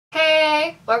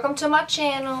Welcome to my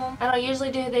channel. I don't usually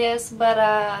do this,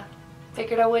 but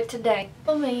figured I would today.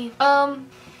 For me. I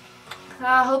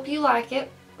hope you like it.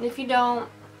 If you don't,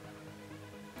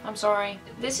 I'm sorry.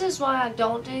 This is why I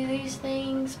don't do these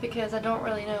things, because I don't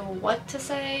really know what to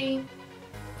say.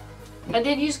 I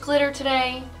did use glitter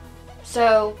today,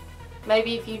 so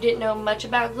maybe if you didn't know much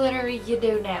about glitter, you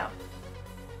do now.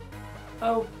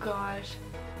 Oh gosh.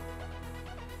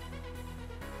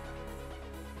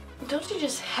 Don't you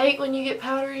just hate when you get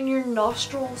powder in your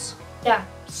nostrils? Yeah,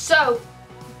 so,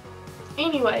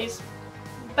 anyways,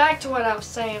 back to what I was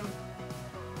saying.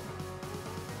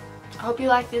 I hope you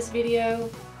like this video.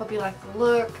 Hope you like the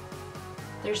look.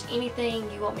 If there's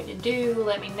anything you want me to do,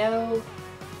 let me know.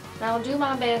 And I'll do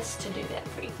my best to do that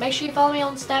for you. Make sure you follow me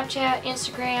on Snapchat,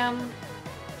 Instagram.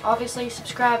 Obviously,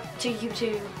 subscribe to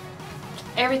YouTube.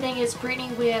 Everything is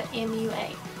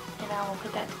BRITTANYWITTMUA. And I will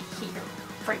put that here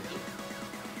for you.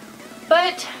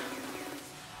 But,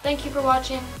 thank you for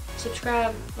watching.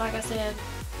 Subscribe, like I said.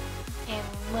 And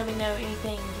let me know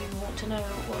anything you want to know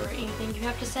or anything you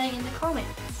have to say in the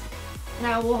comments. And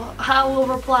I will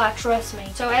reply, trust me.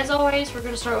 So as always, we're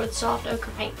going to start with Soft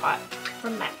Ochre Paint Pot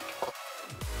from MAC.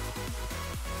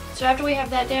 So after we have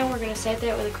that down, we're going to set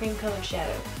that with a cream colored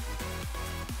shadow.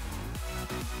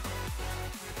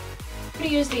 I'm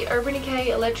going to use the Urban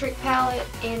Decay Electric palette,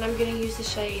 and I'm going to use the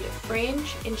shade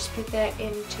Fringe and just put that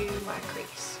into my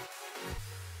crease.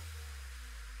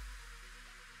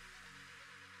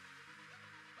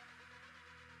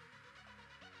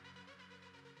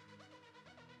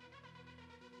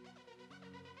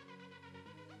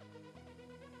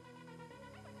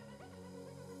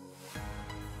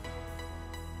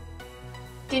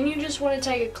 Then you just want to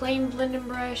take a clean blending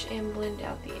brush and blend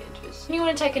out the edges. Then you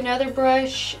want to take another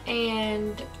brush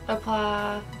and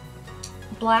apply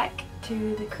black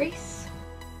to the crease.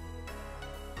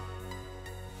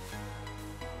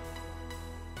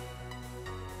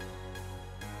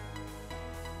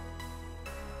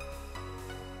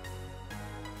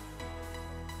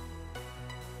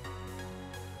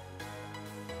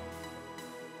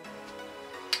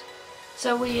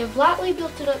 So we have lightly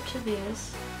built it up to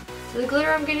this. So the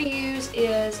glitter I'm going to use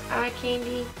is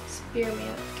Kandy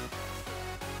Spearmint.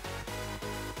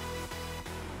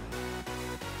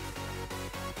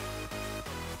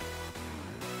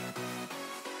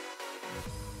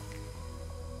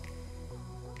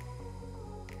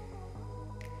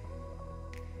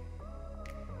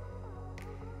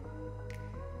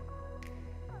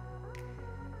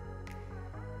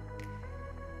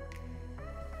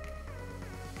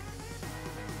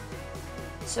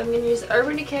 So I'm going to use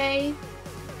Urban Decay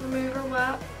Remover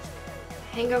Wipe,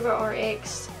 Hangover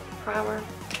RX Primer,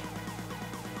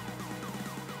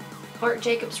 Marc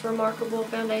Jacobs Remarcable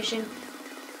Foundation,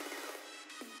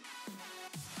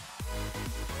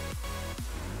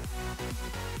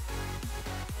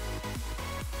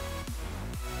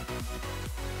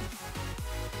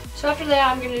 so after that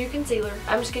I'm going to do concealer.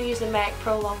 I'm just going to use the MAC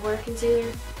Pro Longwear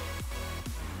Concealer.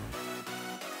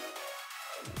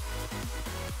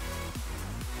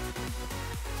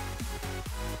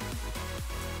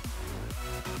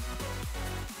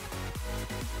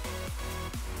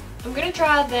 I'm going to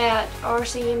try that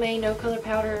RCMA no color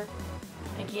powder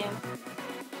again.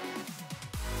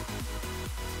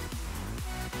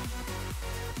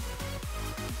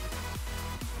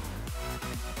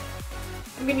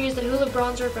 I'm going to use the Hoola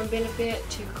bronzer from Benefit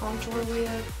to contour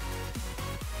with.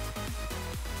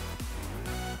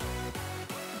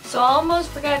 So I almost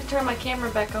forgot to turn my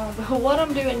camera back on, but what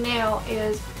I'm doing now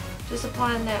is just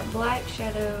applying that black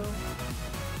shadow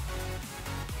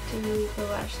to the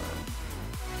lash line.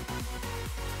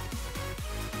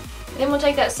 Then we'll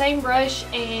take that same brush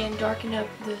and darken up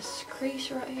this crease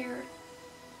right here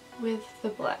with the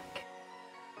black.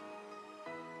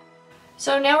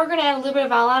 So now we're going to add a little bit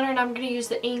of eyeliner, and I'm going to use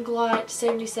the Inglot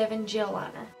 77 gel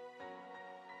liner.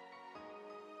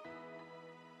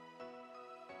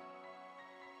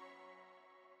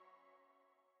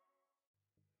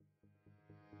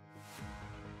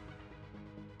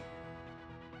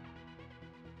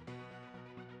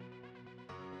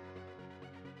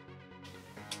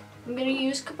 I'm going to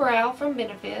use Kabrow from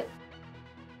Benefit.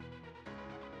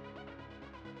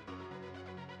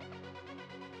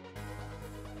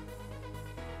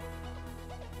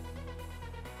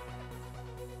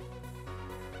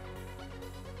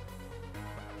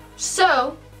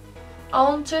 So,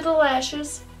 on to the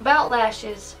lashes. About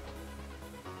lashes.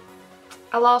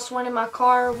 I lost one in my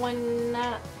car one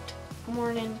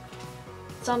morning.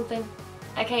 Something.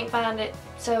 I can't find it.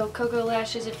 So, DoDo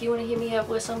Lashes, if you want to hit me up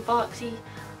with some foxy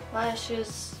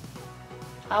lashes,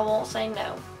 I won't say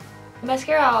no. The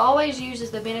mascara I always use is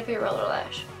the Benefit Roller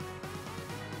Lash.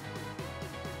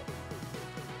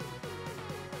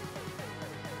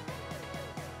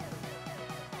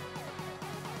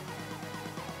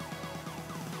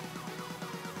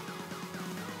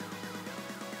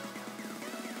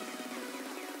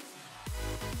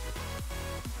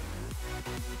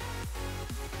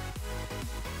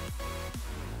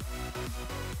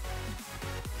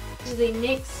 This is the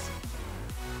NYX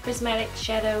Prismatic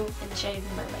Shadow in the shade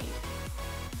Mermaid.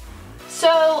 So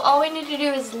all we need to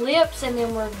do is lips and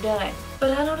then we're done.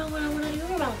 But I don't know what I want to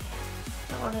do about it.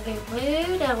 I want to do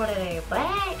blue, I want to do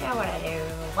black, I want to do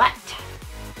what?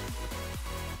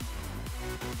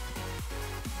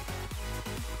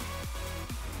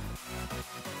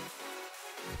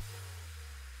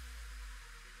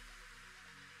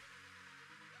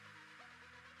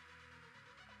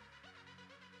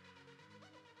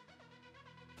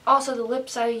 Also, the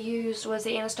lips I used was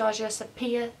the Anastasia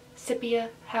sepia,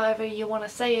 however you want to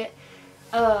say it,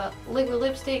 liquid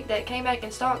lipstick that came back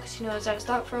in stock because, you know, it was out of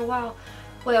stock for a while.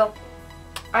 Well,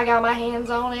 I got my hands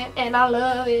on it and I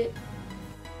love it.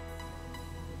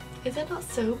 Is that not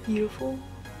so beautiful?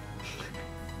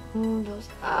 Those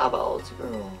eyeballs,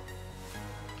 girl.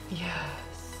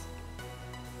 Yes.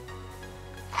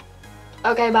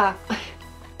 Okay, bye.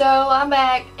 So I'm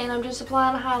back and I'm just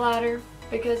applying a highlighter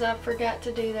because I forgot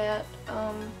to do that.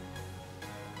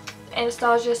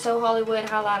 Anastasia So Hollywood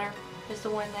highlighter is the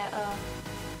one that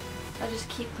I just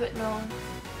keep putting on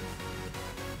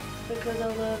because I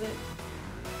love it.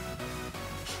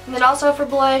 And then also for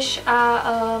blush,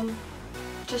 I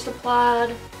just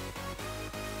applied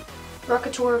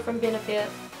Rockateur from Benefit.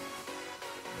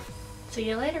 See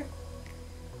you later.